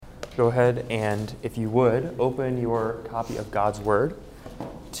go ahead and, if you would, open your copy of God's Word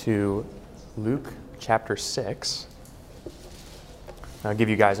to Luke chapter 6. I'll give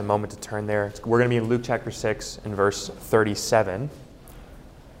you guys a moment to turn there. We're going to be in Luke chapter 6 and verse 37.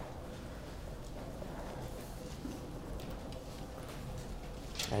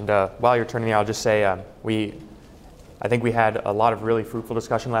 And while you're turning there, I'll just say I think we had a lot of really fruitful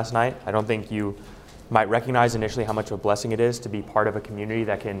discussion last night. I don't think you might recognize initially how much of a blessing it is to be part of a community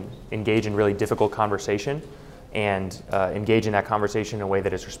that can engage in really difficult conversation and engage in that conversation in a way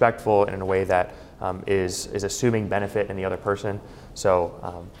that is respectful and in a way that is assuming benefit in the other person.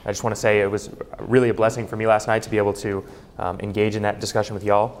 So I just want to say it was really a blessing for me last night to be able to engage in that discussion with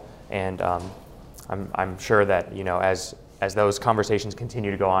y'all. And I'm sure that, you know, as those conversations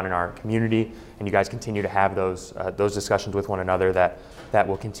continue to go on in our community and you guys continue to have those discussions with one another, that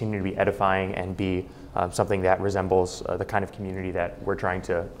will continue to be edifying and be something that resembles the kind of community that we're trying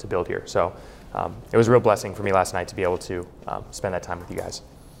to build here. So it was a real blessing for me last night to be able to spend that time with you guys.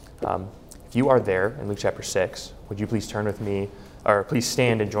 If you are there in Luke chapter 6, would you please turn with me, or please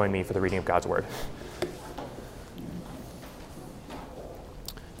stand and join me for the reading of God's Word.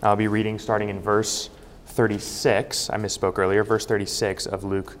 I'll be reading starting in verse 36. I misspoke earlier. Verse 36 of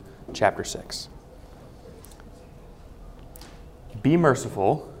Luke chapter 6. Be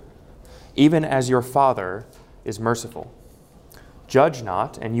merciful, even as your Father is merciful. Judge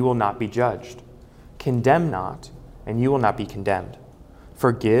not, and you will not be judged. Condemn not, and you will not be condemned.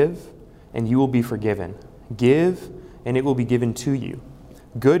 Forgive, and you will be forgiven. Give, and it will be given to you.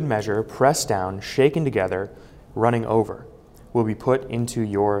 Good measure, pressed down, shaken together, running over, will be put into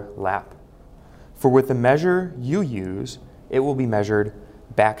your lap. For with the measure you use, it will be measured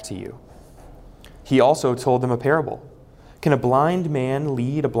back to you. He also told them a parable. Can a blind man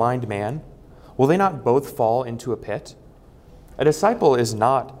lead a blind man? Will they not both fall into a pit? A disciple is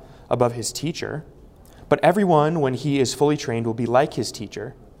not above his teacher, but everyone, when he is fully trained, will be like his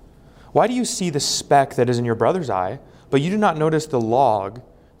teacher. Why do you see the speck that is in your brother's eye, but you do not notice the log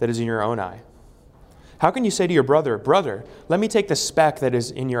that is in your own eye? How can you say to your brother, Brother, let me take the speck that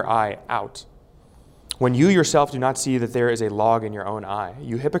is in your eye out, when you yourself do not see that there is a log in your own eye?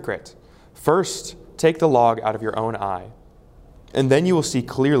 You hypocrite! First, take the log out of your own eye, and then you will see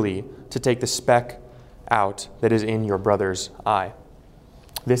clearly to take the speck out that is in your brother's eye.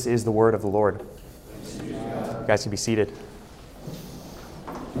 This is the word of the Lord. You guys can be seated.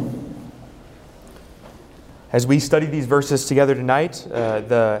 As we study these verses together tonight,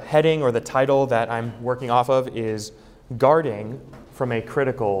 the heading or the title that I'm working off of is Guarding from a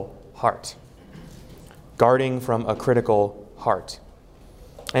Critical Heart. Guarding from a critical heart.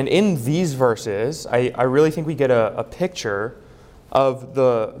 And in these verses, I really think we get a picture of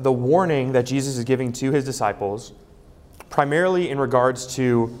the warning that Jesus is giving to his disciples, primarily in regards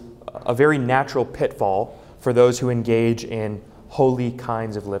to a very natural pitfall for those who engage in holy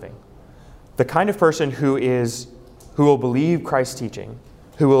kinds of living. The kind of person who will believe Christ's teaching,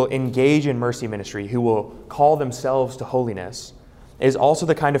 who will engage in mercy ministry, who will call themselves to holiness, is also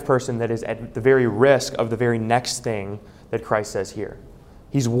the kind of person that is at the very risk of the very next thing that Christ says here.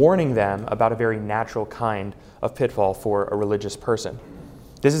 He's warning them about a very natural kind of pitfall for a religious person.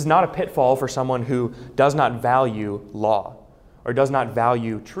 This is not a pitfall for someone who does not value law or does not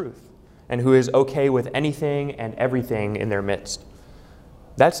value truth and who is okay with anything and everything in their midst.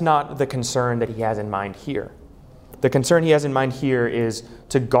 That's not the concern that he has in mind here. The concern he has in mind here is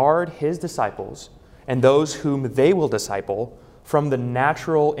to guard his disciples and those whom they will disciple from the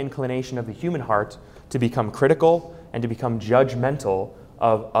natural inclination of the human heart to become critical and to become judgmental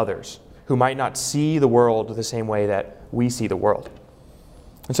of others who might not see the world the same way that we see the world.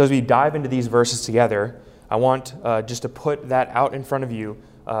 And so as we dive into these verses together, I want just to put that out in front of you,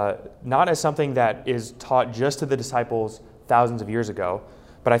 not as something that is taught just to the disciples thousands of years ago,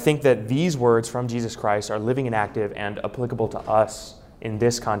 but I think that these words from Jesus Christ are living and active and applicable to us in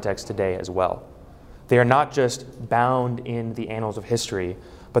this context today as well. They are not just bound in the annals of history,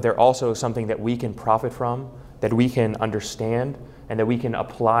 but they're also something that we can profit from, that we can understand, and that we can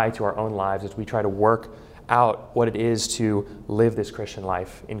apply to our own lives as we try to work out what it is to live this Christian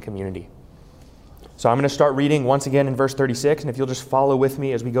life in community. So I'm going to start reading once again in verse 36, and if you'll just follow with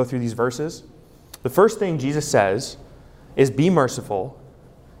me as we go through these verses. The first thing Jesus says is, be merciful,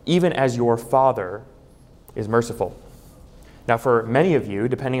 even as your Father is merciful. Now, for many of you,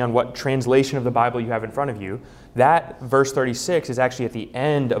 depending on what translation of the Bible you have in front of you, that verse 36 is actually at the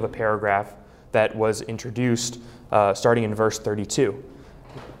end of a paragraph that was introduced starting in verse 32.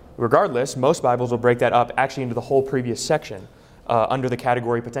 Regardless, most Bibles will break that up actually into the whole previous section under the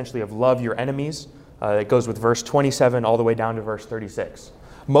category potentially of love your enemies. It goes with verse 27 all the way down to verse 36.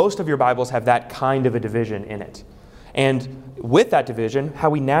 Most of your Bibles have that kind of a division in it. And with that division, how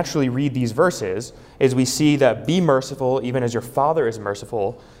we naturally read these verses is we see that be merciful even as your Father is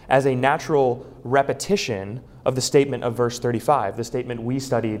merciful as a natural repetition of the statement of verse 35, the statement we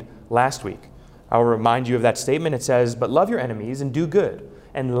studied last week. I'll remind you of that statement. It says, "But love your enemies and do good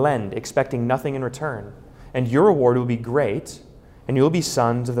and lend, expecting nothing in return. And your reward will be great, and you will be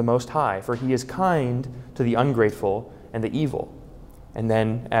sons of the Most High, for he is kind to the ungrateful and the evil." And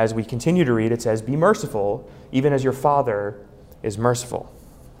then as we continue to read, it says, "Be merciful, even as your Father is merciful."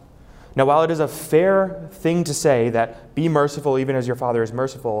 Now, while it is a fair thing to say that be merciful, even as your Father is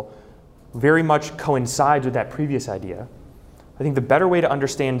merciful, very much coincides with that previous idea, I think the better way to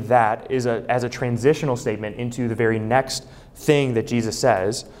understand that is as a transitional statement into the very next thing that Jesus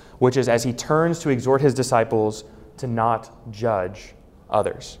says, which is as he turns to exhort his disciples to not judge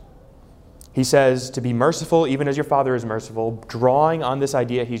others. He says to be merciful even as your Father is merciful, drawing on this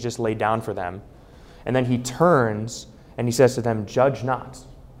idea he's just laid down for them. And then he turns and he says to them, "Judge not,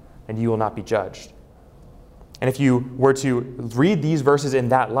 and you will not be judged." And if you were to read these verses in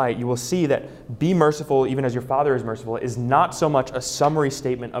that light, you will see that be merciful even as your Father is merciful is not so much a summary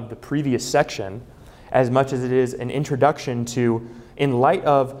statement of the previous section as much as it is an introduction to, in light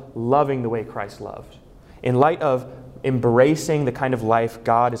of loving the way Christ loved, in light of embracing the kind of life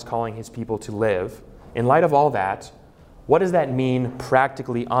God is calling his people to live, in light of all that, what does that mean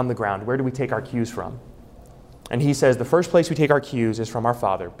practically on the ground? Where do we take our cues from? And he says the first place we take our cues is from our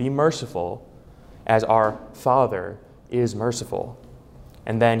Father. Be merciful as our Father is merciful.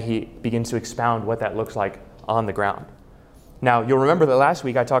 And then he begins to expound what that looks like on the ground. Now, you'll remember that last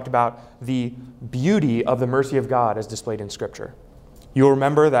week I talked about the beauty of the mercy of God as displayed in Scripture. You'll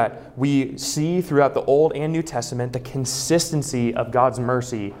remember that we see throughout the Old and New Testament the consistency of God's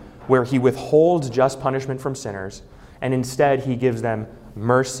mercy, where he withholds just punishment from sinners, and instead he gives them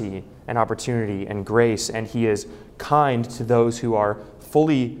mercy and opportunity and grace, and he is kind to those who are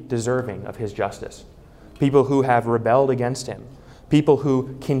fully deserving of his justice. People who have rebelled against him, people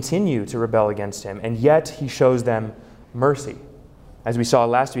who continue to rebel against him, and yet he shows them mercy. As we saw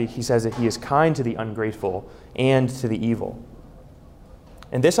last week, he says that he is kind to the ungrateful and to the evil.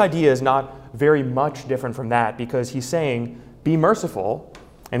 And this idea is not very much different from that, because he's saying, be merciful,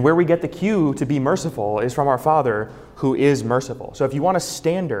 and where we get the cue to be merciful is from our Father who is merciful. So if you want a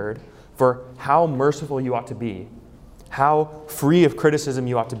standard for how merciful you ought to be, how free of criticism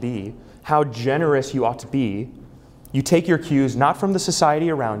you ought to be, how generous you ought to be, you take your cues not from the society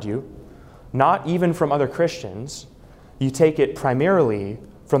around you, not even from other Christians. You take it primarily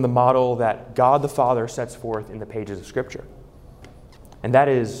from the model that God the Father sets forth in the pages of Scripture. And that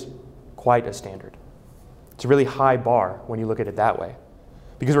is quite a standard. It's a really high bar when you look at it that way.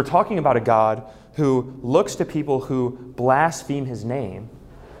 Because we're talking about a God who looks to people who blaspheme his name,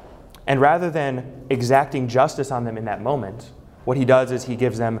 and rather than exacting justice on them in that moment, what he does is he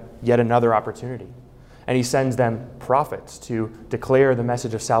gives them yet another opportunity. And he sends them prophets to declare the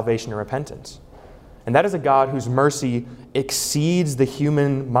message of salvation and repentance. And that is a God whose mercy exceeds the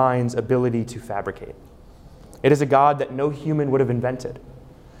human mind's ability to fabricate. It is a God that no human would have invented.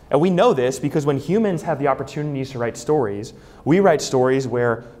 And we know this because when humans have the opportunities to write stories, we write stories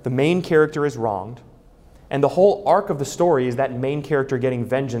where the main character is wronged, and the whole arc of the story is that main character getting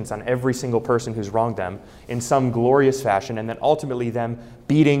vengeance on every single person who's wronged them in some glorious fashion, and then ultimately them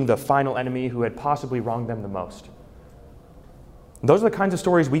beating the final enemy who had possibly wronged them the most. Those are the kinds of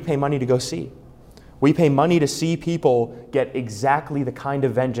stories we pay money to go see. We pay money to see people get exactly the kind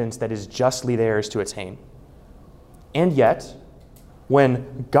of vengeance that is justly theirs to attain. And yet,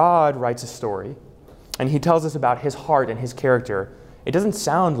 when God writes a story and he tells us about his heart and his character, it doesn't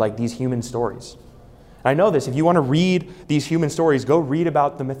sound like these human stories. I know this. If you want to read these human stories, go read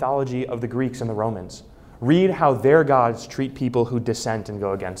about the mythology of the Greeks and the Romans. Read how their gods treat people who dissent and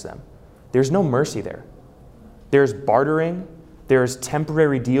go against them. There's no mercy there. There's bartering. There's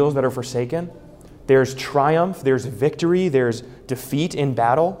temporary deals that are forsaken. There's triumph. There's victory. There's defeat in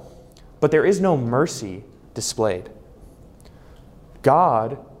battle. But there is no mercy displayed.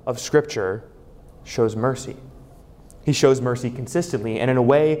 God of Scripture shows mercy. He shows mercy consistently and in a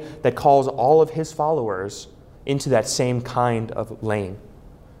way that calls all of his followers into that same kind of lane.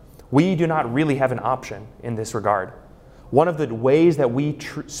 We do not really have an option in this regard. One of the ways that we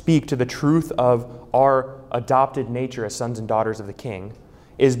speak to the truth of our adopted nature as sons and daughters of the King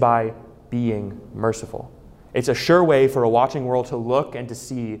is by being merciful. It's a sure way for a watching world to look and to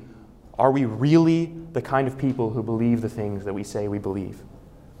see, are we really the kind of people who believe the things that we say we believe?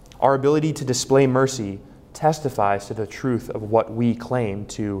 Our ability to display mercy testifies to the truth of what we claim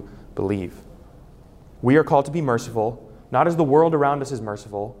to believe. We are called to be merciful not as the world around us is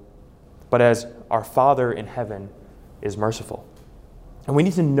merciful, but as our Father in heaven is merciful. And we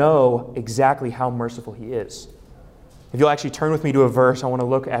need to know exactly how merciful he is. If you'll actually turn with me to a verse, I want to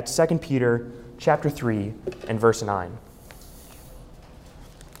look at 2 Peter chapter 3 and verse 9.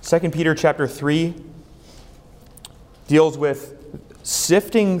 2 Peter chapter 3 deals with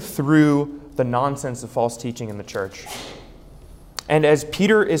sifting through the nonsense of false teaching in the church. And as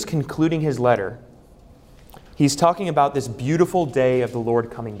Peter is concluding his letter, he's talking about this beautiful day of the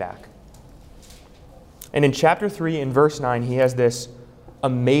Lord coming back. And in chapter 3 in verse 9, he has this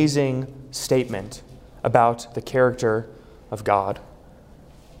amazing statement about the character of God.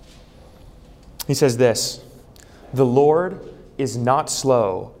 He says this, "The Lord is not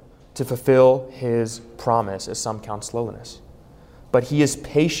slow to fulfill his promise, as some count slowness, but he is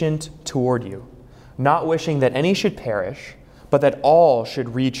patient toward you, not wishing that any should perish, but that all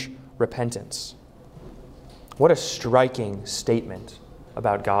should reach repentance." What a striking statement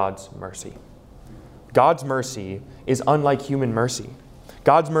about God's mercy. God's mercy is unlike human mercy.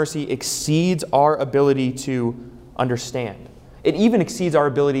 God's mercy exceeds our ability to understand. It even exceeds our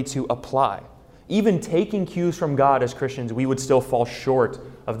ability to apply. Even taking cues from God as Christians, we would still fall short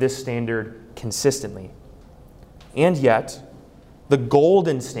of this standard consistently. And yet, the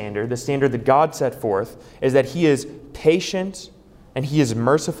golden standard, the standard that God set forth, is that he is patient and he is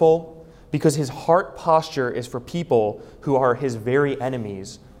merciful because his heart posture is for people who are his very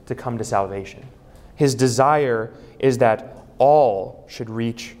enemies to come to salvation. His desire is that all should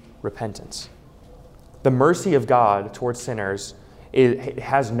reach repentance. The mercy of God towards sinners, it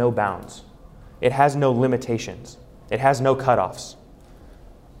has no bounds. It has no limitations. It has no cutoffs.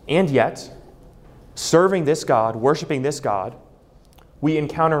 And yet, serving this God, worshiping this God, we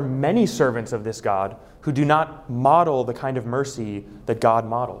encounter many servants of this God who do not model the kind of mercy that God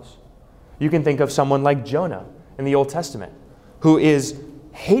models. You can think of someone like Jonah in the Old Testament, who is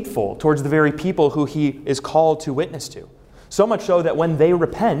hateful towards the very people who he is called to witness to. So much so that when they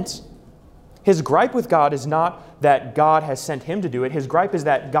repent, his gripe with God is not that God has sent him to do it. His gripe is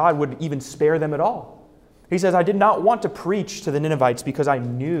that God would even spare them at all. He says, "I did not want to preach to the Ninevites because I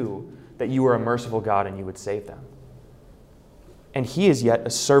knew that you were a merciful God and you would save them." And he is yet a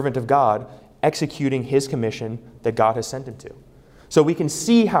servant of God, executing his commission that God has sent him to. So we can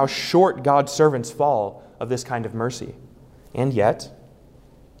see how short God's servants fall of this kind of mercy. And yet,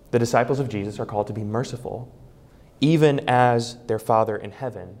 the disciples of Jesus are called to be merciful, even as their Father in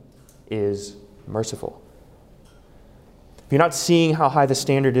heaven is merciful. If you're not seeing how high the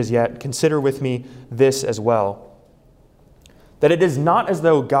standard is yet, consider with me this as well. That it is not as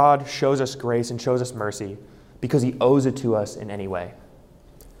though God shows us grace and shows us mercy because he owes it to us in any way.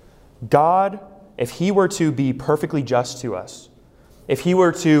 God, if he were to be perfectly just to us, if he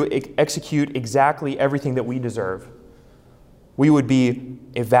were to execute exactly everything that we deserve, we would be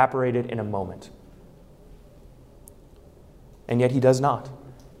evaporated in a moment. And yet he does not.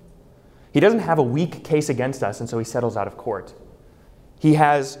 He doesn't have a weak case against us, and so he settles out of court. He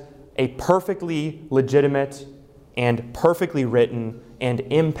has a perfectly legitimate and perfectly written and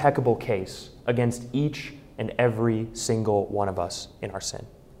impeccable case against each and every single one of us in our sin.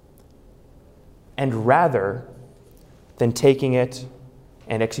 And rather than taking it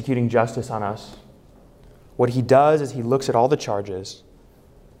and executing justice on us, what he does is he looks at all the charges,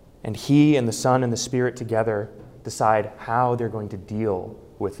 and he and the Son and the Spirit together decide how they're going to deal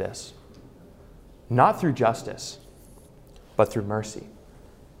with this. Not through justice, but through mercy.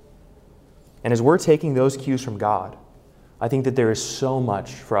 And as we're taking those cues from God, I think that there is so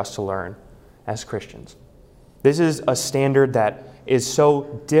much for us to learn as Christians. This is a standard that is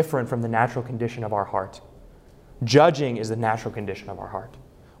so different from the natural condition of our heart. Judging is the natural condition of our heart.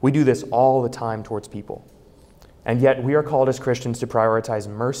 We do this all the time towards people. And yet we are called as Christians to prioritize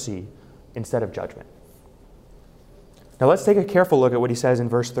mercy instead of judgment. Now let's take a careful look at what he says in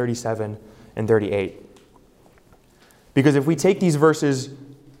verse 37 and 38. Because if we take these verses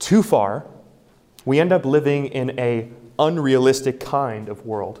too far, we end up living in an unrealistic kind of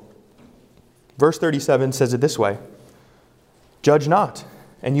world. Verse 37 says it this way: "Judge not,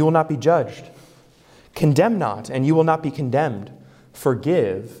 and you will not be judged. Condemn not, and you will not be condemned.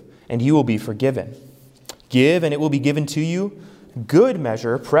 Forgive, and you will be forgiven. Give, and it will be given to you. Good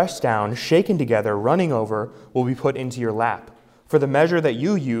measure, pressed down, shaken together, running over, will be put into your lap. For the measure that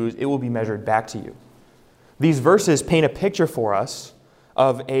you use, it will be measured back to you." These verses paint a picture for us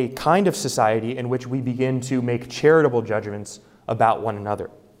of a kind of society in which we begin to make charitable judgments about one another.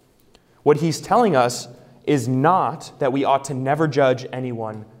 What he's telling us is not that we ought to never judge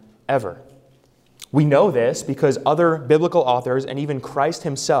anyone ever. We know this because other biblical authors and even Christ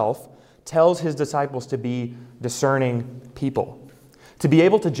himself tells his disciples to be discerning people, to be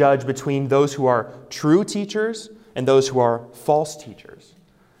able to judge between those who are true teachers and those who are false teachers.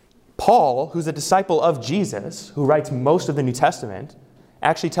 Paul, who's a disciple of Jesus, who writes most of the New Testament,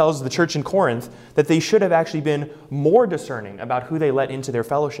 actually tells the church in Corinth that they should have actually been more discerning about who they let into their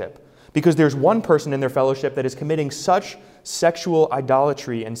fellowship, because there's one person in their fellowship that is committing such sexual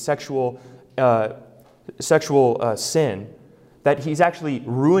idolatry and sexual sin that he's actually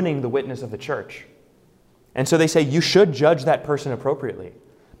ruining the witness of the church. And so they say you should judge that person appropriately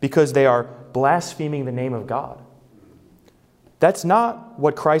because they are blaspheming the name of God. That's not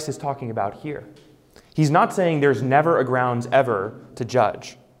what Christ is talking about here. He's not saying there's never a grounds ever to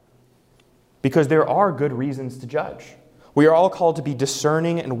judge, because there are good reasons to judge. We are all called to be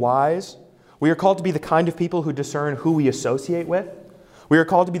discerning and wise. We are called to be the kind of people who discern who we associate with. We are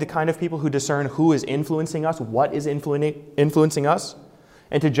called to be the kind of people who discern who is influencing us, what is influencing us,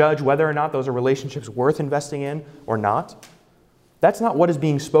 and to judge whether or not those are relationships worth investing in or not. That's not what is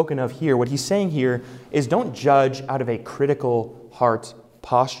being spoken of here. What he's saying here is don't judge out of a critical heart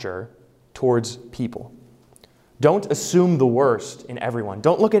posture towards people. Don't assume the worst in everyone.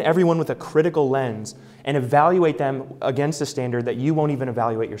 Don't look at everyone with a critical lens and evaluate them against a standard that you won't even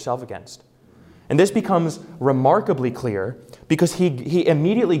evaluate yourself against. And this becomes remarkably clear because he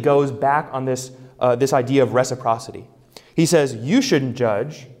immediately goes back on this idea of reciprocity. He says, you shouldn't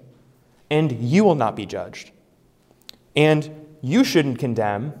judge, and you will not be judged. And you shouldn't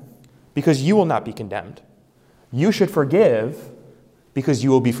condemn, because you will not be condemned. You should forgive, because you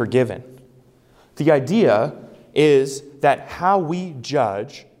will be forgiven. The idea is that how we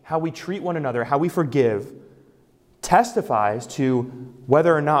judge, how we treat one another, how we forgive, testifies to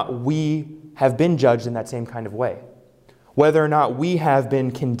whether or not we have been judged in that same kind of way, whether or not we have been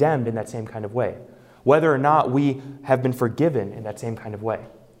condemned in that same kind of way, whether or not we have been forgiven in that same kind of way.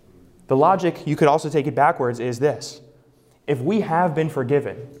 The logic, you could also take it backwards, is this. If we have been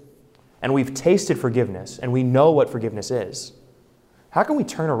forgiven, and we've tasted forgiveness, and we know what forgiveness is, how can we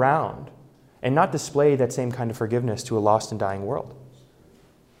turn around and not display that same kind of forgiveness to a lost and dying world?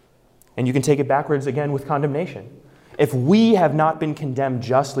 And you can take it backwards again with condemnation. If we have not been condemned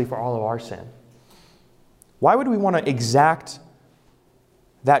justly for all of our sin, why would we want to exact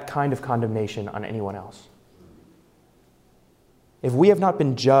that kind of condemnation on anyone else? If we have not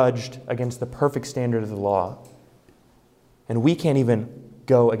been judged against the perfect standard of the law, and we can't even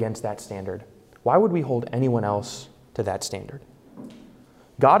go against that standard, why would we hold anyone else to that standard?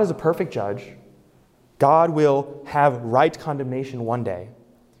 God is a perfect judge. God will have right condemnation one day.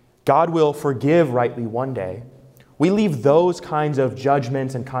 God will forgive rightly one day. We leave those kinds of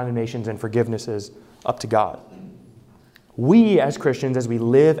judgments and condemnations and forgivenesses up to God. We as Christians, as we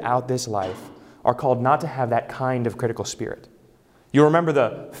live out this life, are called not to have that kind of critical spirit. You remember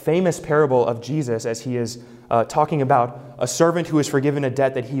the famous parable of Jesus as he is talking about a servant who is forgiven a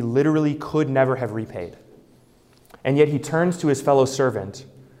debt that he literally could never have repaid. And yet he turns to his fellow servant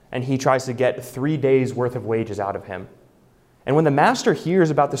and he tries to get 3 days' worth of wages out of him. And when the master hears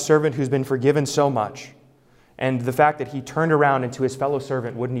about the servant who's been forgiven so much, and the fact that he turned around and to his fellow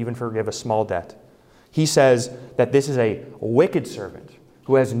servant wouldn't even forgive a small debt, he says that this is a wicked servant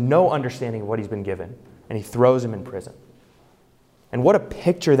who has no understanding of what he's been given, and he throws him in prison. And what a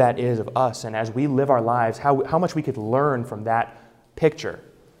picture that is of us, and as we live our lives, how much we could learn from that picture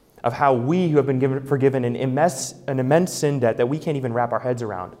of how we who have been forgiven an immense sin debt that we can't even wrap our heads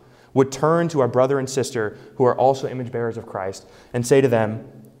around would turn to our brother and sister who are also image bearers of Christ and say to them,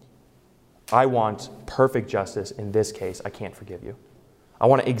 I want perfect justice in this case. I can't forgive you. I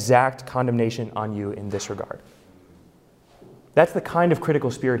want to exact condemnation on you in this regard. That's the kind of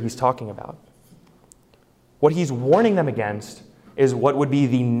critical spirit he's talking about. What he's warning them against is what would be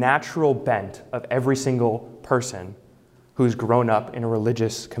the natural bent of every single person who's grown up in a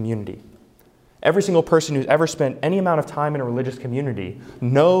religious community. Every single person who's ever spent any amount of time in a religious community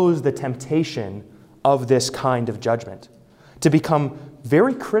knows the temptation of this kind of judgment, to become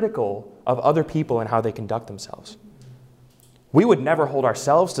very critical of other people and how they conduct themselves. We would never hold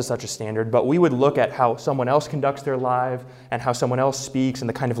ourselves to such a standard, but we would look at how someone else conducts their life and how someone else speaks and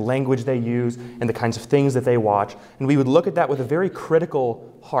the kind of language they use and the kinds of things that they watch. And we would look at that with a very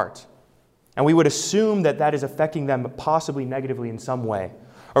critical heart. And we would assume that that is affecting them possibly negatively in some way.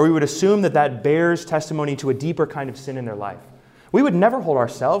 Or we would assume that that bears testimony to a deeper kind of sin in their life. We would never hold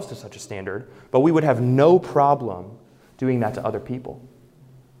ourselves to such a standard, but we would have no problem doing that to other people.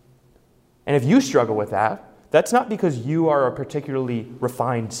 And if you struggle with that, that's not because you are a particularly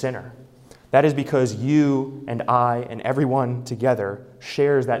refined sinner. That is because you and I and everyone together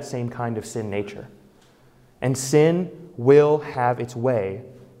shares that same kind of sin nature. And sin will have its way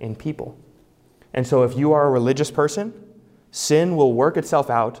in people. And so if you are a religious person, sin will work itself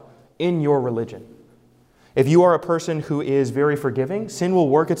out in your religion. If you are a person who is very forgiving, sin will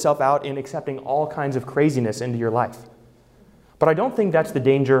work itself out in accepting all kinds of craziness into your life. But I don't think that's the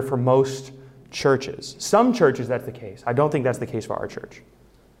danger for most churches. Some churches, that's the case. I don't think that's the case for our church.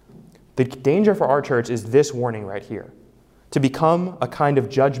 The danger for our church is this warning right here: to become a kind of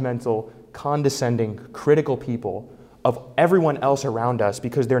judgmental, condescending, critical people of everyone else around us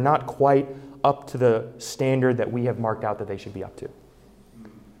because they're not quite up to the standard that we have marked out that they should be up to.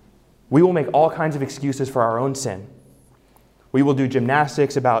 We will make all kinds of excuses for our own sin. We will do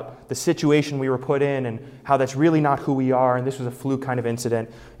gymnastics about the situation we were put in and how that's really not who we are and this was a fluke kind of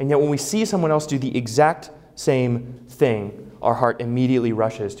incident. And yet when we see someone else do the exact same thing, our heart immediately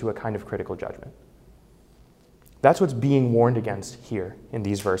rushes to a kind of critical judgment. That's what's being warned against here in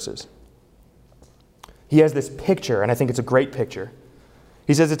these verses. He has this picture, and I think it's a great picture.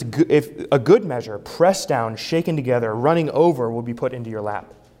 He says if a good measure, pressed down, shaken together, running over, will be put into your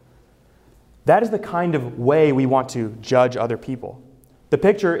lap. That is the kind of way we want to judge other people. The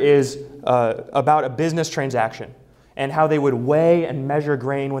picture is about a business transaction and how they would weigh and measure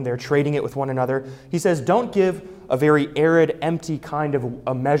grain when they're trading it with one another. He says, don't give a very arid, empty kind of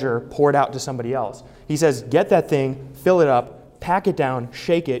a measure poured out to somebody else. He says, get that thing, fill it up, pack it down,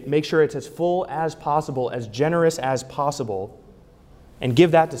 shake it, make sure it's as full as possible, as generous as possible, and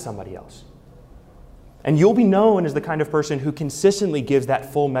give that to somebody else. And you'll be known as the kind of person who consistently gives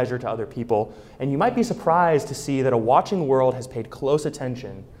that full measure to other people. And you might be surprised to see that a watching world has paid close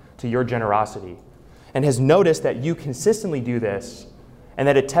attention to your generosity and has noticed that you consistently do this and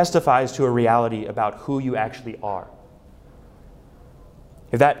that it testifies to a reality about who you actually are.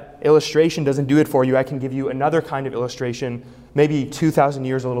 If that illustration doesn't do it for you, I can give you another kind of illustration, maybe 2,000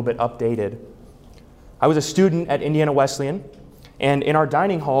 years, a little bit updated. I was a student at Indiana Wesleyan, and in our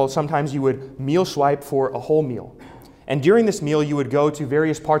dining hall, sometimes you would meal swipe for a whole meal. And during this meal, you would go to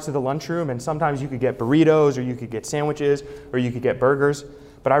various parts of the lunchroom, and sometimes you could get burritos, or you could get sandwiches, or you could get burgers.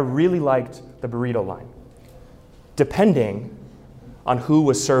 But I really liked the burrito line, depending on who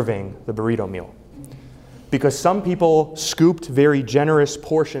was serving the burrito meal. Because some people scooped very generous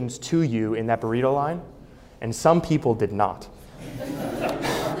portions to you in that burrito line, and some people did not.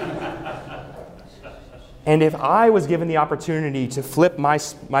 And if I was given the opportunity to flip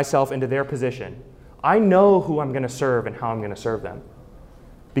myself into their position, I know who I'm going to serve and how I'm going to serve them.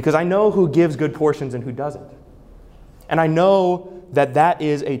 Because I know who gives good portions and who doesn't. And I know that that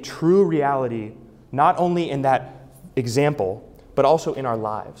is a true reality, not only in that example, but also in our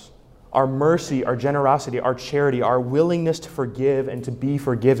lives. Our mercy, our generosity, our charity, our willingness to forgive and to be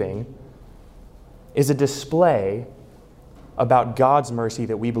forgiving is a display about God's mercy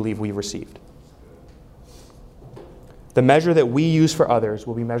that we believe we've received. The measure that we use for others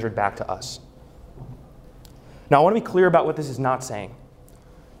will be measured back to us. Now, I want to be clear about what this is not saying.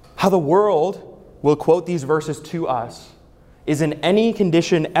 How the world will quote these verses to us is in any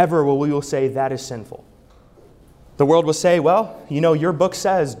condition ever where we will say that is sinful. The world will say, well, you know, your book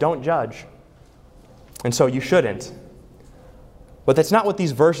says don't judge, and so you shouldn't. But that's not what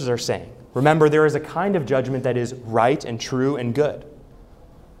these verses are saying. Remember, there is a kind of judgment that is right and true and good.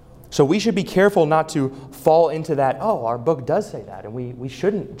 So we should be careful not to fall into that, oh, our book does say that, and we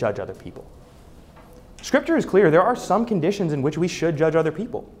shouldn't judge other people. Scripture is clear. There are some conditions in which we should judge other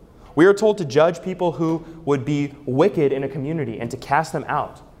people. We are told to judge people who would be wicked in a community and to cast them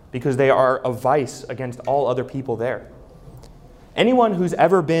out because they are a vice against all other people there. Anyone who's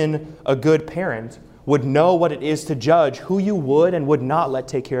ever been a good parent would know what it is to judge who you would and would not let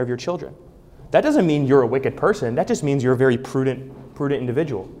take care of your children. That doesn't mean you're a wicked person. That just means you're a very prudent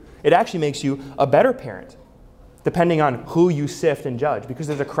individual. It actually makes you a better parent, depending on who you sift and judge, because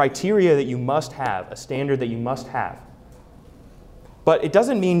there's a criteria that you must have, a standard that you must have. But it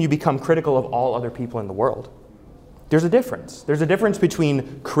doesn't mean you become critical of all other people in the world. There's a difference. There's a difference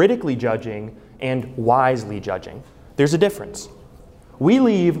between critically judging and wisely judging. There's a difference. We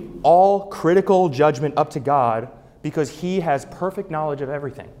leave all critical judgment up to God because He has perfect knowledge of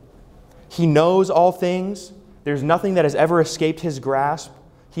everything. He knows all things. There's nothing that has ever escaped His grasp.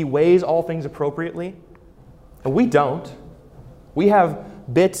 He weighs all things appropriately. And we don't. We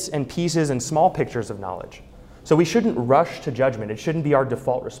have bits and pieces and small pictures of knowledge. So we shouldn't rush to judgment. It shouldn't be our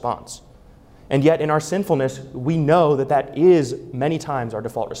default response. And yet in our sinfulness, we know that that is many times our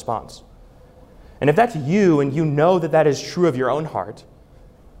default response. And if that's you and you know that that is true of your own heart,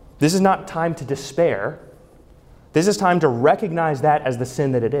 this is not time to despair. This is time to recognize that as the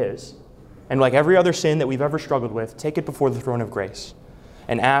sin that it is. And like every other sin that we've ever struggled with, take it before the throne of grace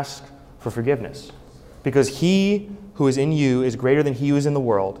and ask for forgiveness. Because He who is in you is greater than he who is in the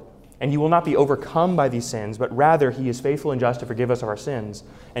world. and you will not be overcome by these sins, but rather he is faithful and just to forgive us of our sins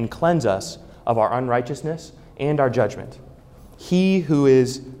and cleanse us of our unrighteousness and our judgment. He who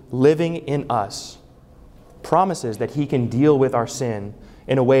is living in us promises that he can deal with our sin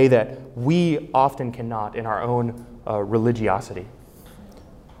in a way that we often cannot in our own religiosity.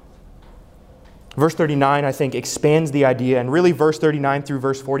 Verse 39, I think, expands the idea, and really verse 39 through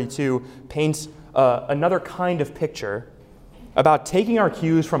verse 42 paints another kind of picture about taking our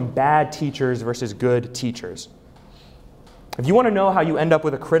cues from bad teachers versus good teachers. If you want to know how you end up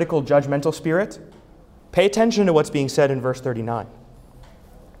with a critical, judgmental spirit, pay attention to what's being said in verse 39.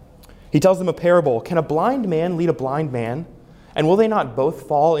 He tells them a parable. Can a blind man lead a blind man, and will they not both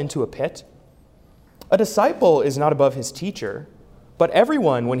fall into a pit? A disciple is not above his teacher, but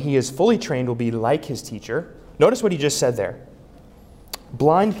everyone, when he is fully trained, will be like his teacher. Notice what he just said there.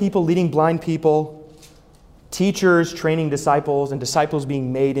 Blind people leading blind people, teachers training disciples, and disciples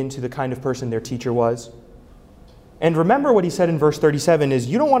being made into the kind of person their teacher was. And remember what he said in verse 37 is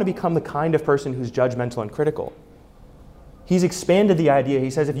you don't want to become the kind of person who's judgmental and critical. He's expanded the idea. He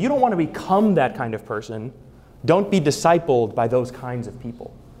says if you don't want to become that kind of person, don't be discipled by those kinds of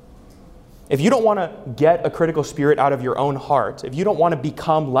people. If you don't want to get a critical spirit out of your own heart, if you don't want to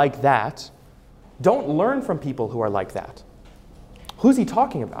become like that, don't learn from people who are like that. Who's he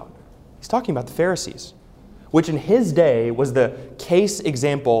talking about? He's talking about the Pharisees, which in his day was the case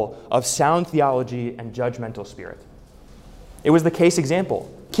example of sound theology and judgmental spirit. It was the case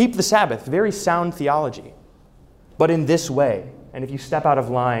example. Keep the Sabbath, very sound theology, but in this way. And if you step out of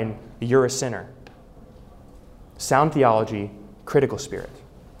line, you're a sinner. Sound theology, critical spirit.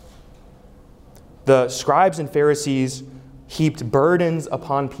 The scribes and Pharisees heaped burdens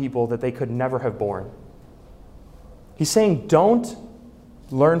upon people that they could never have borne. He's saying, don't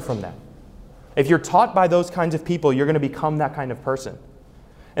learn from them. If you're taught by those kinds of people, you're going to become that kind of person.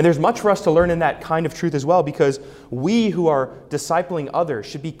 And there's much for us to learn in that kind of truth as well, because we who are discipling others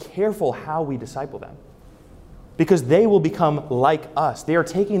should be careful how we disciple them. Because they will become like us. They are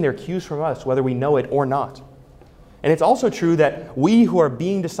taking their cues from us, whether we know it or not. And it's also true that we who are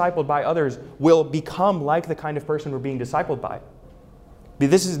being discipled by others will become like the kind of person we're being discipled by.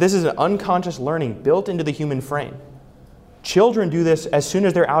 This is an unconscious learning built into the human frame. Children do this as soon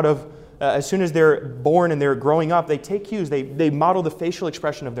as they're born and they're growing up. They take cues. They model the facial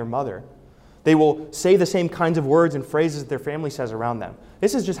expression of their mother. They will say the same kinds of words and phrases that their family says around them.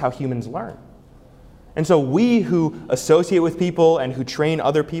 This is just how humans learn. And so we who associate with people and who train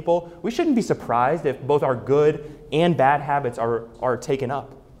other people, we shouldn't be surprised if both our good and bad habits are taken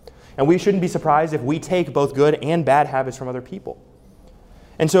up. And we shouldn't be surprised if we take both good and bad habits from other people.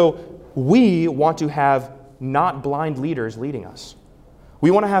 And so we want to have not blind leaders leading us.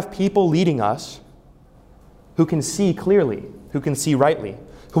 We want to have people leading us who can see clearly, who can see rightly,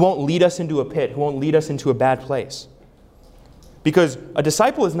 who won't lead us into a pit, who won't lead us into a bad place. Because a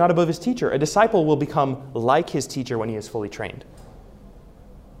disciple is not above his teacher. A disciple will become like his teacher when he is fully trained.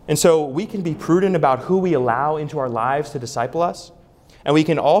 And so we can be prudent about who we allow into our lives to disciple us. And we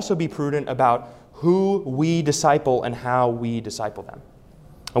can also be prudent about who we disciple and how we disciple them.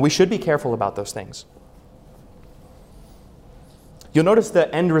 And we should be careful about those things. You'll notice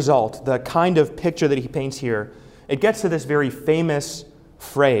the end result, the kind of picture that he paints here. It gets to this very famous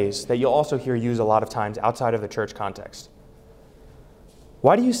phrase that you'll also hear used a lot of times outside of the church context.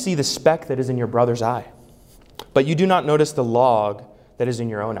 Why do you see the speck that is in your brother's eye, but you do not notice the log that is in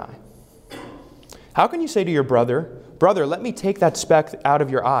your own eye? How can you say to your brother, "Brother, let me take that speck out of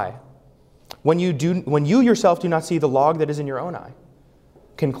your eye," when you yourself do not see the log that is in your own eye?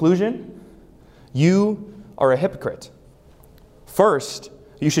 Conclusion, you are a hypocrite. First,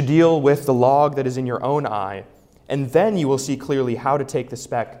 you should deal with the log that is in your own eye, and then you will see clearly how to take the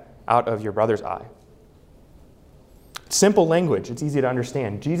speck out of your brother's eye. Simple language, it's easy to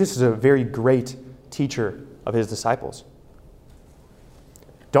understand. Jesus is a very great teacher of his disciples.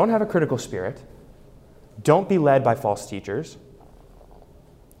 Don't have a critical spirit. Don't be led by false teachers.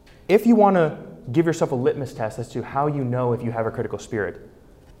 If you want to give yourself a litmus test as to how you know if you have a critical spirit,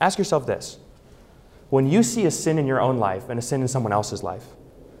 ask yourself this. When you see a sin in your own life and a sin in someone else's life,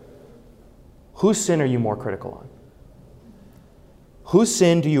 whose sin are you more critical on? Whose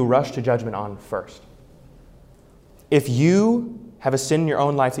sin do you rush to judgment on first? If you have a sin in your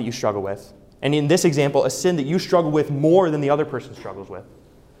own life that you struggle with, and in this example, a sin that you struggle with more than the other person struggles with,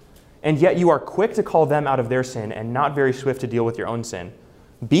 and yet you are quick to call them out of their sin and not very swift to deal with your own sin,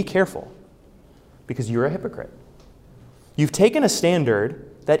 be careful, because you're a hypocrite. You've taken a standard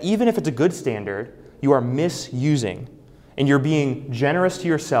that even if it's a good standard, you are misusing, and you're being generous to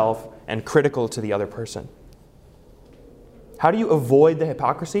yourself and critical to the other person. How do you avoid the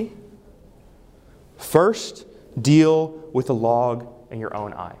hypocrisy? First, deal with the log in your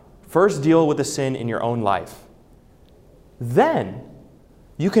own eye. First, deal with the sin in your own life. Then,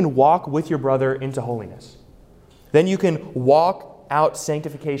 you can walk with your brother into holiness. Then you can walk out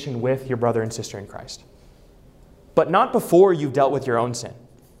sanctification with your brother and sister in Christ. But not before you've dealt with your own sin.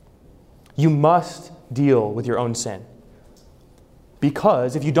 You must deal with your own sin.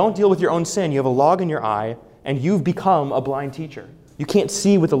 Because if you don't deal with your own sin, you have a log in your eye, and you've become a blind teacher. You can't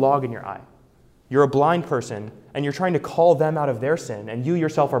see with the log in your eye. You're a blind person, and you're trying to call them out of their sin, and you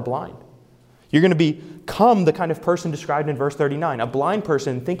yourself are blind. You're going to become the kind of person described in verse 39, a blind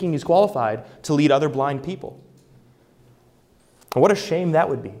person thinking he's qualified to lead other blind people. And what a shame that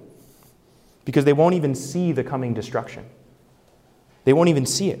would be, because they won't even see the coming destruction. They won't even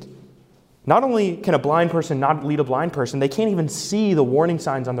see it. Not only can a blind person not lead a blind person, they can't even see the warning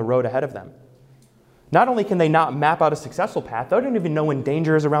signs on the road ahead of them. Not only can they not map out a successful path, they don't even know when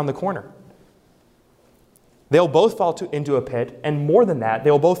danger is around the corner. They'll both fall into a pit, and more than that,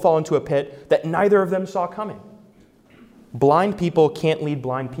 they'll both fall into a pit that neither of them saw coming. Blind people can't lead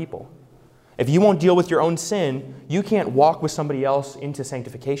blind people. If you won't deal with your own sin, you can't walk with somebody else into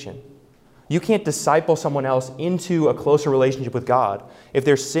sanctification. You can't disciple someone else into a closer relationship with God if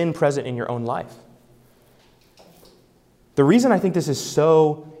there's sin present in your own life. The reason I think this is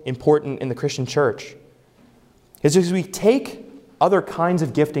so important in the Christian church is because we take other kinds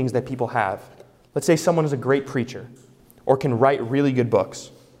of giftings that people have. Let's say someone is a great preacher or can write really good books.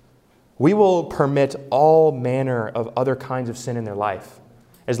 We will permit all manner of other kinds of sin in their life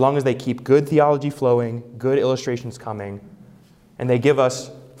as long as they keep good theology flowing, good illustrations coming, and they give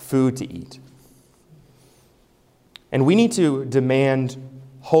us food to eat. And we need to demand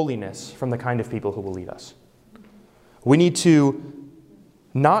holiness from the kind of people who will lead us. We need to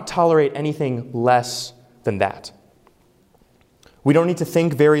not tolerate anything less than that. We don't need to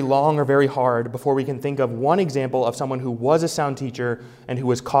think very long or very hard before we can think of one example of someone who was a sound teacher and who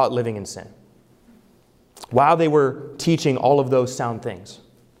was caught living in sin, while they were teaching all of those sound things.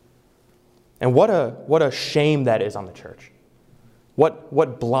 And what a shame that is on the church.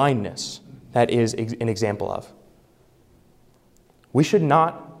 What blindness that is an example of. We should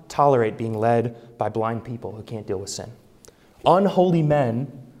not tolerate being led by blind people who can't deal with sin. Unholy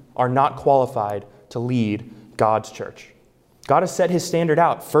men are not qualified to lead God's church. God has set his standard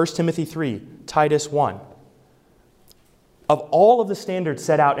out. 1 Timothy 3, Titus 1. Of all of the standards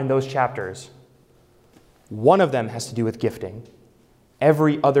set out in those chapters, one of them has to do with gifting.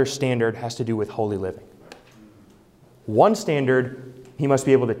 Every other standard has to do with holy living. One standard, he must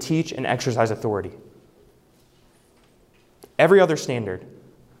be able to teach and exercise authority. Every other standard,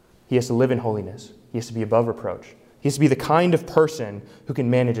 he has to live in holiness. He has to be above reproach. He has to be the kind of person who can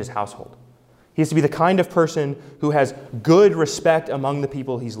manage his household. He has to be the kind of person who has good respect among the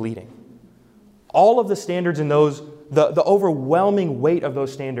people he's leading. All of the standards in those, the overwhelming weight of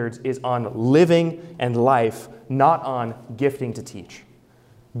those standards is on living and life, not on gifting to teach.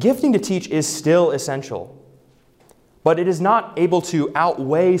 Gifting to teach is still essential, but it is not able to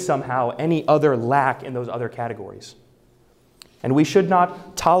outweigh somehow any other lack in those other categories. And we should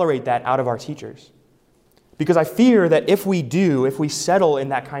not tolerate that out of our teachers. Because I fear that if we settle in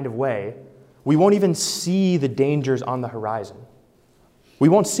that kind of way, we won't even see the dangers on the horizon. We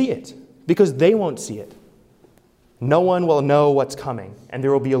won't see it because they won't see it. No one will know what's coming, and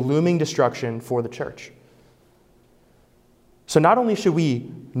there will be a looming destruction for the church. So not only should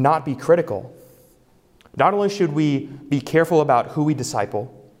we not be critical, not only should we be careful about who we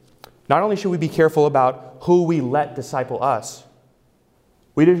disciple, not only should we be careful about who we let disciple us,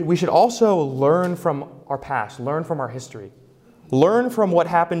 we should also learn from our past, learn from our history. Learn from what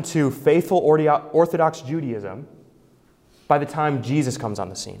happened to faithful Orthodox Judaism by the time Jesus comes on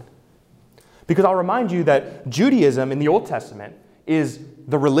the scene. Because I'll remind you that Judaism in the Old Testament is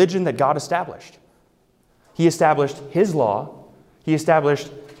the religion that God established. He established his law, he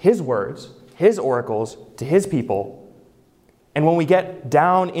established his words, his oracles to his people. And when we get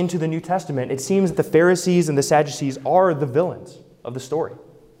down into the New Testament, it seems that the Pharisees and the Sadducees are the villains of the story.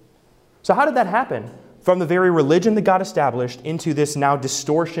 So how did that happen? From the very religion that God established into this now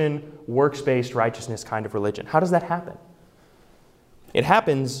distortion, works-based righteousness kind of religion. How does that happen? It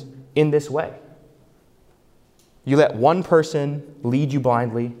happens in this way. You let one person lead you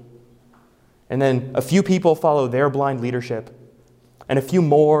blindly, and then a few people follow their blind leadership, and a few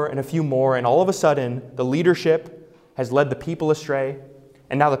more, and all of a sudden, the leadership has led the people astray,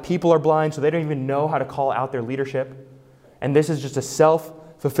 and now the people are blind, so they don't even know how to call out their leadership. And this is just a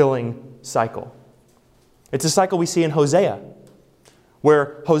self-fulfilling cycle. It's a cycle we see in Hosea,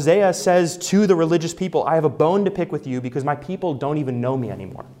 where Hosea says to the religious people, I have a bone to pick with you because my people don't even know me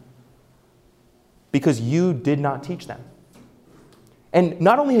anymore. because you did not teach them. And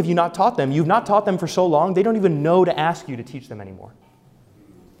not only have you not taught them, you've not taught them for so long, they don't even know to ask you to teach them anymore.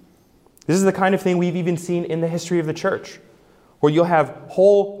 This is the kind of thing we've even seen in the history of the church, where you'll have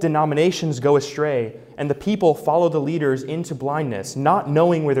whole denominations go astray, and the people follow the leaders into blindness, not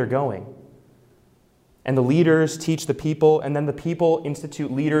knowing where they're going. And the leaders teach the people, and then the people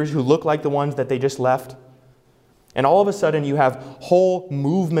institute leaders who look like the ones that they just left. And all of a sudden, you have whole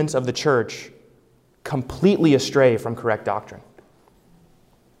movements of the church completely astray from correct doctrine.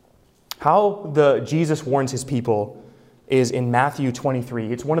 How Jesus warns his people is in Matthew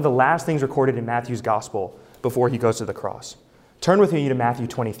 23. It's one of the last things recorded in Matthew's gospel before he goes to the cross. Turn with me to Matthew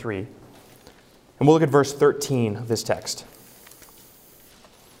 23, and we'll look at verse 13 of this text.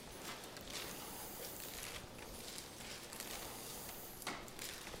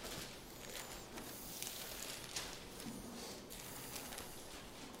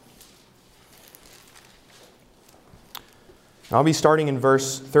 I'll be starting in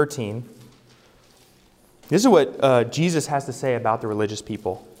verse 13. This is what Jesus has to say about the religious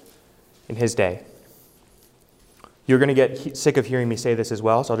people in his day. You're going to get sick of hearing me say this as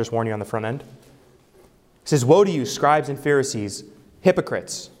well, so I'll just warn you on the front end. He says, "Woe to you, scribes and Pharisees,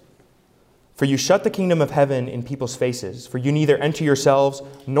 hypocrites! For you shut the kingdom of heaven in people's faces, for you neither enter yourselves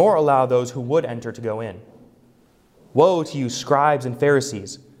nor allow those who would enter to go in. Woe to you, scribes and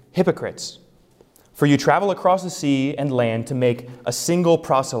Pharisees, hypocrites! For you travel across the sea and land to make a single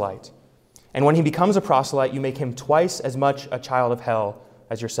proselyte. And when he becomes a proselyte, you make him twice as much a child of hell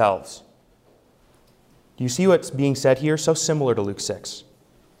as yourselves." Do you see what's being said here? So similar to Luke 6.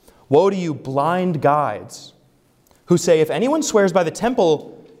 "Woe to you, blind guides, who say, if anyone swears by the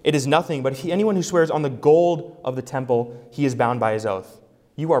temple, it is nothing, but if anyone who swears on the gold of the temple, he is bound by his oath.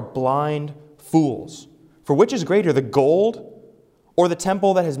 You are blind fools. For which is greater, the gold or the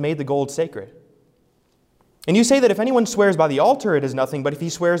temple that has made the gold sacred? And you say that if anyone swears by the altar, it is nothing, but if he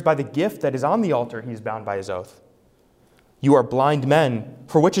swears by the gift that is on the altar, he is bound by his oath. You are blind men,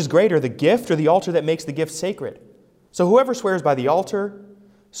 for which is greater, the gift or the altar that makes the gift sacred? So whoever swears by the altar,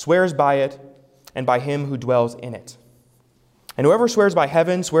 swears by it, and by him who dwells in it. And whoever swears by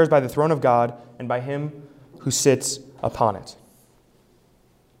heaven, swears by the throne of God, and by him who sits upon it.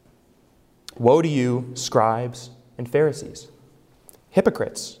 Woe to you, scribes and Pharisees,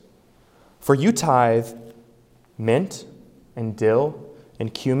 hypocrites! For you tithe mint and dill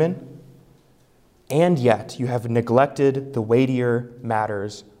and cumin, and yet you have neglected the weightier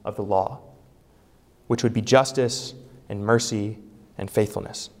matters of the law, which would be justice and mercy and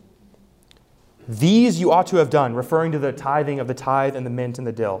faithfulness. These you ought to have done," referring to the tithing of the tithe and the mint and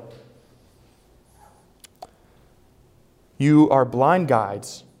the dill. "You are blind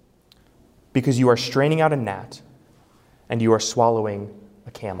guides because you are straining out a gnat and you are swallowing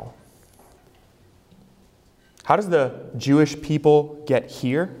a camel." How does the Jewish people get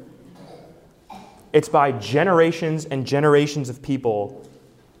here? It's by generations and generations of people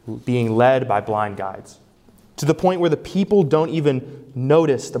being led by blind guides, to the point where the people don't even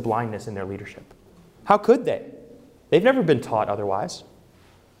notice the blindness in their leadership. How could they? They've never been taught otherwise.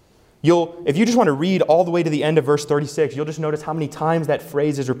 If you just want to read all the way to the end of verse 36, you'll just notice how many times that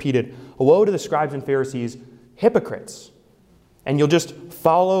phrase is repeated. "Woe to the scribes and Pharisees, hypocrites." And you'll just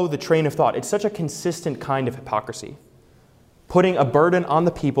follow the train of thought. It's such a consistent kind of hypocrisy, putting a burden on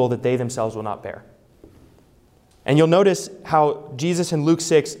the people that they themselves will not bear. And you'll notice how Jesus in Luke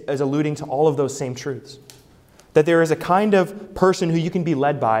 6 is alluding to all of those same truths. That there is a kind of person who you can be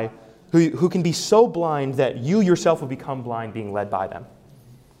led by, who can be so blind that you yourself will become blind being led by them.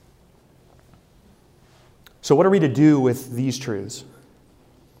 So what are we to do with these truths?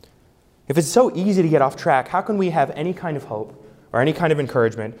 If it's so easy to get off track, how can we have any kind of hope or any kind of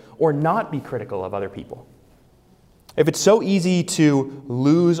encouragement or not be critical of other people? If it's so easy to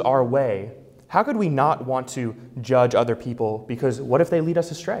lose our way, how could we not want to judge other people, because what if they lead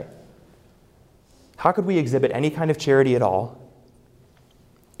us astray? How could we exhibit any kind of charity at all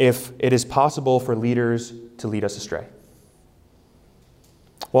if it is possible for leaders to lead us astray?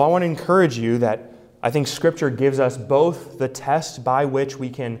 Well, I want to encourage you that I think Scripture gives us both the test by which we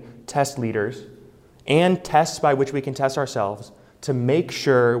can test leaders and tests by which we can test ourselves to make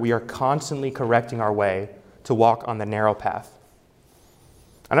sure we are constantly correcting our way to walk on the narrow path.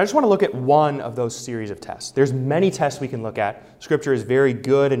 And I just want to look at one of those series of tests. There's many tests we can look at. Scripture is very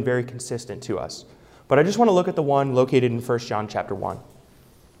good and very consistent to us. But I just want to look at the one located in 1 John chapter 1.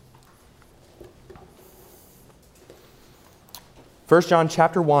 1 John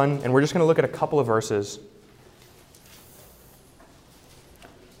chapter 1, and we're just going to look at a couple of verses.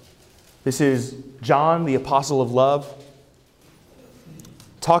 This is John, the apostle of love,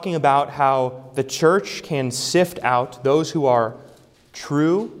 talking about how the church can sift out those who are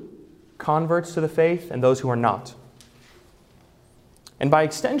true converts to the faith and those who are not. And by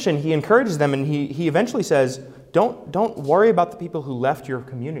extension, he encourages them, and he eventually says, don't worry about the people who left your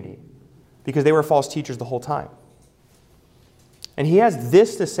community, because they were false teachers the whole time. And he has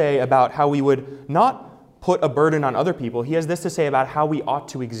this to say about how we would not put a burden on other people. He has this to say about how we ought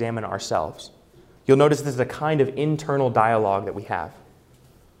to examine ourselves. You'll notice this is a kind of internal dialogue that we have.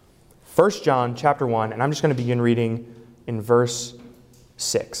 1 John chapter 1, and I'm just going to begin reading in verse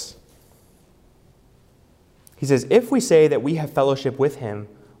 6. He says, "If we say that we have fellowship with him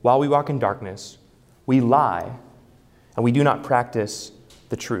while we walk in darkness, we lie, and we do not practice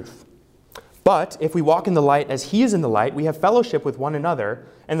the truth. But if we walk in the light as he is in the light, we have fellowship with one another,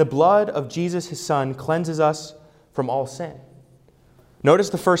 and the blood of Jesus, his Son, cleanses us from all sin." Notice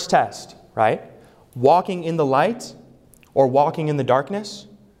the first test, right? Walking in the light or walking in the darkness.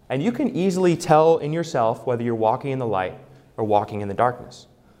 And you can easily tell in yourself whether you're walking in the light or walking in the darkness.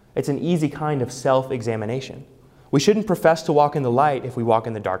 It's an easy kind of self-examination. We shouldn't profess to walk in the light if we walk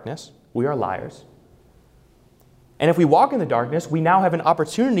in the darkness. We are liars. And if we walk in the darkness, we now have an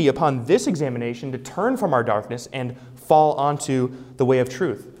opportunity upon this examination to turn from our darkness and fall onto the way of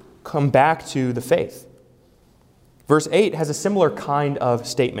truth, come back to the faith. Verse 8 has a similar kind of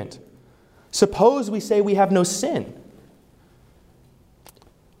statement. "Suppose we say we have no sin.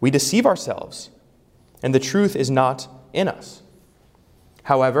 We deceive ourselves, and the truth is not in us.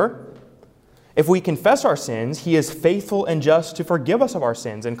 However, if we confess our sins, he is faithful and just to forgive us of our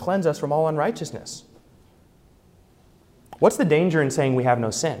sins and cleanse us from all unrighteousness." What's the danger in saying we have no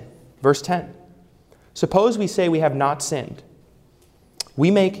sin? Verse 10. "Suppose we say we have not sinned. We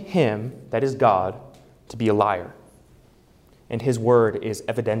make him, that is God, to be a liar, and his word is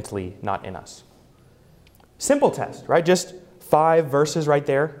evidently not in us." Simple test, right? Just 5 verses right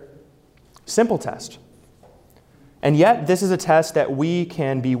there. Simple test. And yet, this is a test that we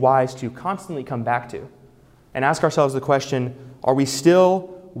can be wise to constantly come back to and ask ourselves the question, are we still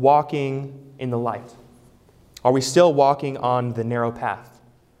walking in the light? Are we still walking on the narrow path?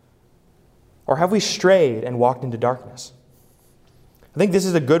 Or have we strayed and walked into darkness? I think this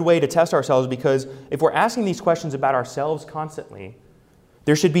is a good way to test ourselves, because if we're asking these questions about ourselves constantly,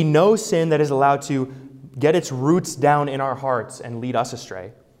 there should be no sin that is allowed to get its roots down in our hearts and lead us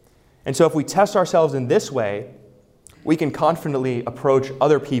astray. And so if we test ourselves in this way, we can confidently approach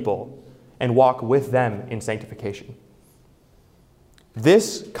other people and walk with them in sanctification.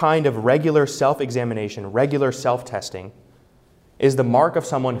 This kind of regular self-examination, regular self-testing, is the mark of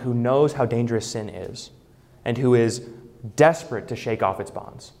someone who knows how dangerous sin is and who is desperate to shake off its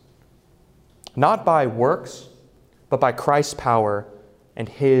bonds. Not by works, but by Christ's power and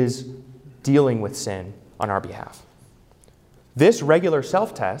his dealing with sin on our behalf. This regular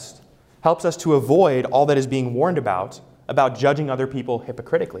self-test helps us to avoid all that is being warned about judging other people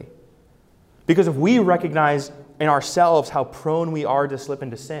hypocritically. Because if we recognize in ourselves how prone we are to slip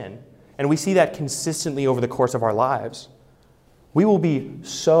into sin, and we see that consistently over the course of our lives, we will be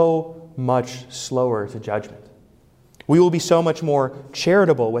so much slower to judgment. We will be so much more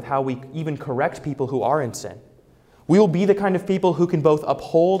charitable with how we even correct people who are in sin. We will be the kind of people who can both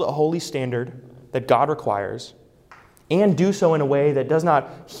uphold a holy standard that God requires and do so in a way that does not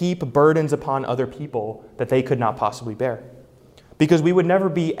heap burdens upon other people that they could not possibly bear. Because we would never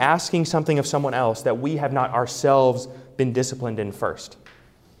be asking something of someone else that we have not ourselves been disciplined in first.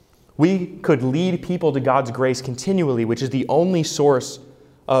 We could lead people to God's grace continually, which is the only source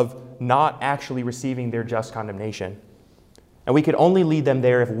of not actually receiving their just condemnation. And we could only lead them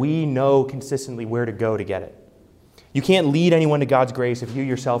there if we know consistently where to go to get it. You can't lead anyone to God's grace if you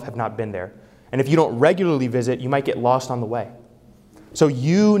yourself have not been there. And if you don't regularly visit, you might get lost on the way. So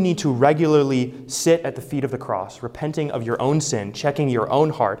you need to regularly sit at the feet of the cross, repenting of your own sin, checking your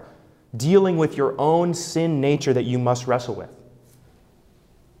own heart, dealing with your own sin nature that you must wrestle with.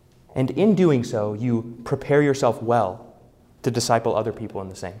 And in doing so, you prepare yourself well to disciple other people in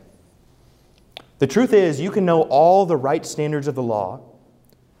the same. The truth is, you can know all the right standards of the law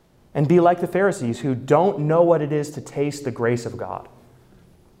and be like the Pharisees who don't know what it is to taste the grace of God.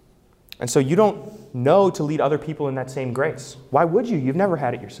 And so you don't know to lead other people in that same grace. Why would you? You've never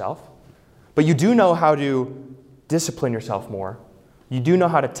had it yourself. But you do know how to discipline yourself more. You do know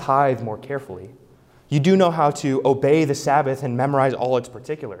how to tithe more carefully. You do know how to obey the Sabbath and memorize all its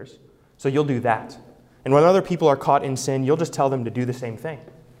particulars. So you'll do that. And when other people are caught in sin, you'll just tell them to do the same thing,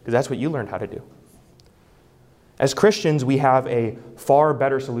 because that's what you learned how to do. As Christians, we have a far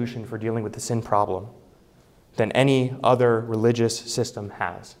better solution for dealing with the sin problem than any other religious system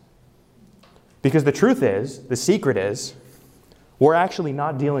has. Because the truth is, the secret is, we're actually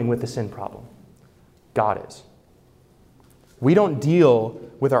not dealing with the sin problem. God is. We don't deal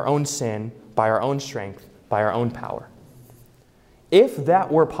with our own sin by our own strength, by our own power. If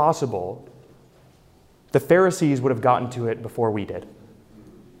that were possible, the Pharisees would have gotten to it before we did.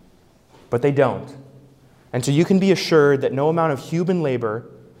 But they don't. And so you can be assured that no amount of human labor,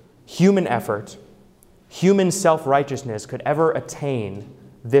 human effort, human self-righteousness could ever attain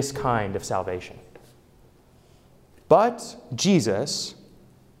this kind of salvation. But Jesus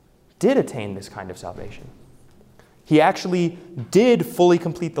did attain this kind of salvation. He actually did fully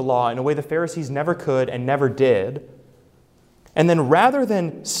complete the law in a way the Pharisees never could and never did. And then rather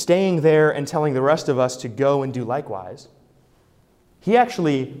than staying there and telling the rest of us to go and do likewise, he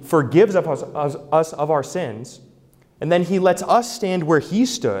actually forgives us of our sins, and then he lets us stand where he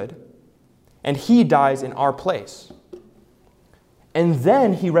stood, and he dies in our place. And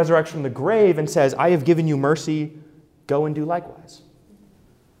then he resurrects from the grave and says, I have given you mercy, go and do likewise.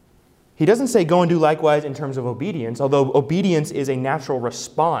 He doesn't say go and do likewise in terms of obedience, although obedience is a natural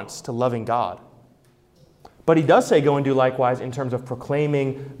response to loving God. But he does say go and do likewise in terms of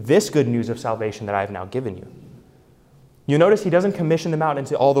proclaiming this good news of salvation that I have now given you. You notice he doesn't commission them out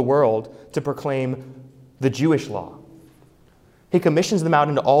into all the world to proclaim the Jewish law. He commissions them out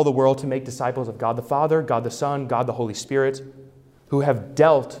into all the world to make disciples of God the Father, God the Son, God the Holy Spirit, who have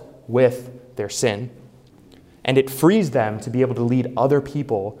dealt with their sin. And it frees them to be able to lead other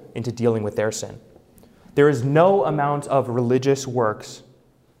people into dealing with their sin. There is no amount of religious works,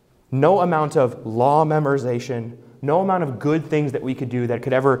 no amount of law memorization, no amount of good things that we could do that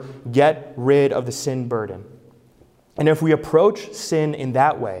could ever get rid of the sin burden. And if we approach sin in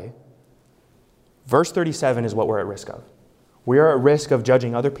that way, verse 37 is what we're at risk of. We are at risk of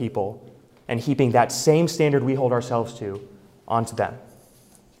judging other people and heaping that same standard we hold ourselves to onto them.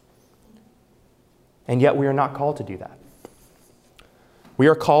 And yet we are not called to do that. We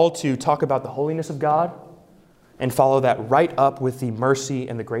are called to talk about the holiness of God and follow that right up with the mercy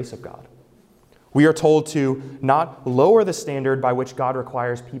and the grace of God. We are told to not lower the standard by which God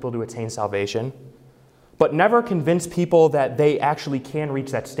requires people to attain salvation, but never convince people that they actually can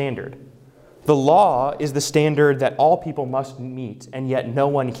reach that standard. The law is the standard that all people must meet, and yet no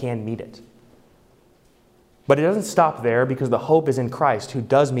one can meet it. But it doesn't stop there, because the hope is in Christ, who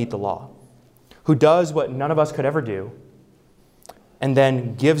does meet the law, who does what none of us could ever do, and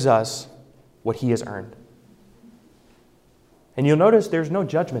then gives us what he has earned. And you'll notice there's no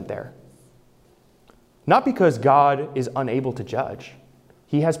judgment there. Not because God is unable to judge.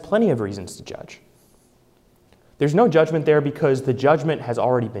 He has plenty of reasons to judge. There's no judgment there because the judgment has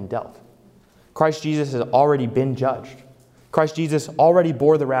already been dealt. Christ Jesus has already been judged. Christ Jesus already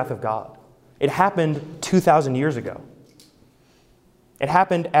bore the wrath of God. It happened 2,000 years ago. It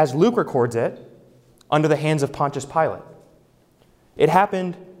happened, as Luke records it, under the hands of Pontius Pilate. It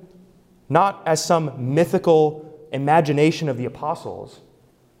happened not as some mythical imagination of the apostles,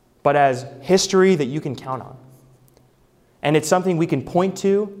 but as history that you can count on. And it's something we can point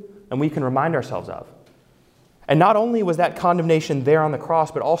to and we can remind ourselves of. And not only was that condemnation there on the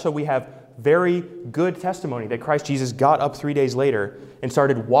cross, but also we have very good testimony that Christ Jesus got up 3 days later and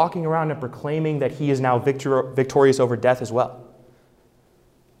started walking around and proclaiming that he is now victorious over death as well.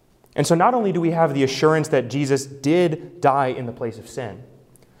 And so not only do we have the assurance that Jesus did die in the place of sin,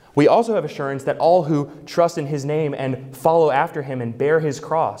 we also have assurance that all who trust in his name and follow after him and bear his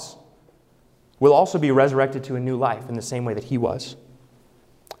cross will also be resurrected to a new life in the same way that he was.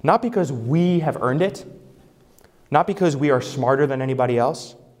 Not because we have earned it, not because we are smarter than anybody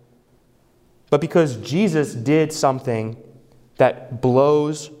else, but because Jesus did something that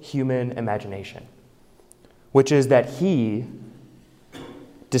blows human imagination, which is that he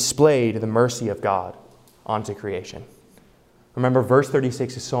displayed the mercy of God onto creation. Remember, verse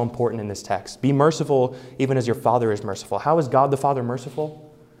 36 is so important in this text. Be merciful even as your Father is merciful. How is God the Father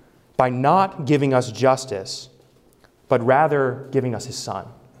merciful? By not giving us justice, but rather giving us his Son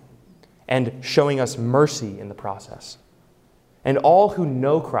and showing us mercy in the process. And all who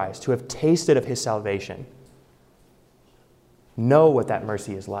know Christ, who have tasted of his salvation, know what that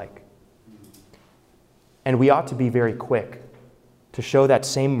mercy is like. And we ought to be very quick to show that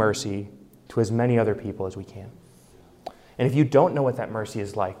same mercy to as many other people as we can. And if you don't know what that mercy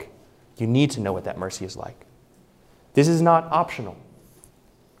is like, you need to know what that mercy is like. This is not optional.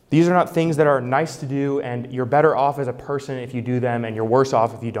 These are not things that are nice to do, and you're better off as a person if you do them, and you're worse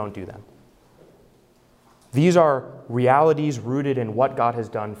off if you don't do them. These are realities rooted in what God has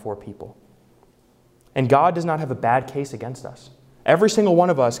done for people. And God does not have a bad case against us. Every single one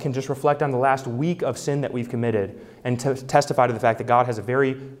of us can just reflect on the last week of sin that we've committed and testify to the fact that God has a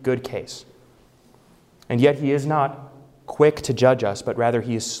very good case. And yet he is not quick to judge us, but rather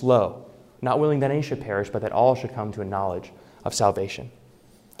he is slow, not willing that any should perish, but that all should come to a knowledge of salvation.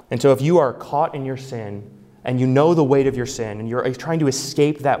 And so if you are caught in your sin, and you know the weight of your sin, and you're trying to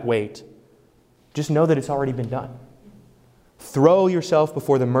escape that weight, just know that it's already been done. Throw yourself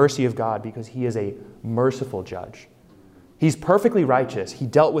before the mercy of God, because he is a merciful judge. He's perfectly righteous. He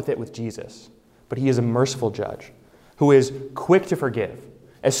dealt with it with Jesus. But he is a merciful judge who is quick to forgive.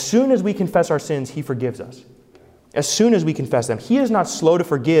 As soon as we confess our sins, he forgives us. As soon as we confess them. He is not slow to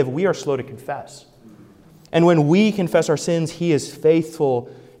forgive. We are slow to confess. And when we confess our sins, he is faithful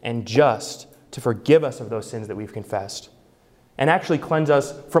and just to forgive us of those sins that we've confessed and actually cleanse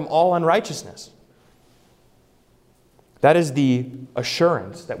us from all unrighteousness. That is the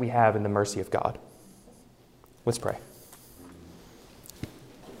assurance that we have in the mercy of God. Let's pray.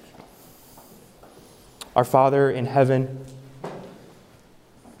 Our Father in heaven,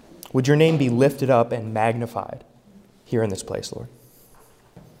 would your name be lifted up and magnified here in this place, Lord.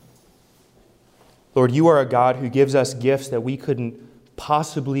 Lord, you are a God who gives us gifts that we couldn't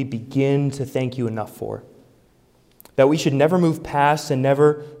possibly begin to thank you enough for, that we should never move past and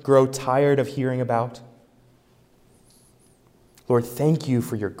never grow tired of hearing about. Lord, thank you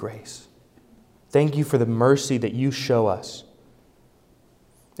for your grace. Thank you for the mercy that you show us.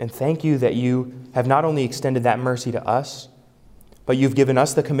 And thank you that you have not only extended that mercy to us, but you've given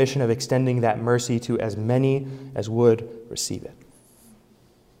us the commission of extending that mercy to as many as would receive it.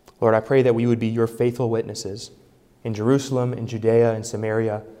 Lord, I pray that we would be your faithful witnesses in Jerusalem, in Judea, in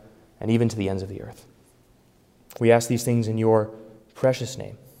Samaria, and even to the ends of the earth. We ask these things in your precious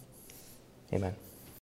name. Amen.